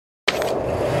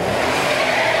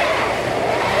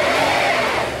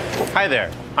Hi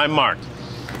there, I'm Mark.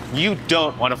 You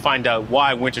don't want to find out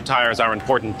why winter tires are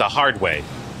important the hard way.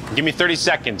 Give me 30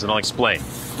 seconds and I'll explain.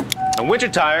 Now, winter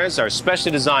tires are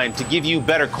specially designed to give you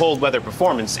better cold weather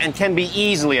performance and can be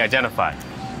easily identified.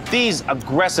 These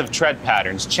aggressive tread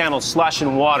patterns channel slush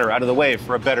and water out of the way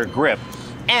for a better grip,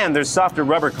 and their softer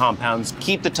rubber compounds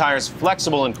keep the tires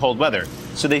flexible in cold weather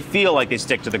so they feel like they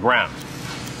stick to the ground.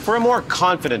 For a more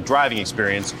confident driving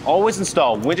experience, always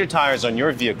install winter tires on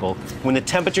your vehicle when the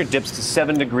temperature dips to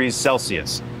 7 degrees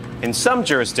Celsius. In some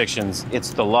jurisdictions,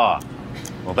 it's the law.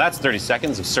 Well, that's 30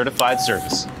 seconds of certified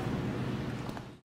service.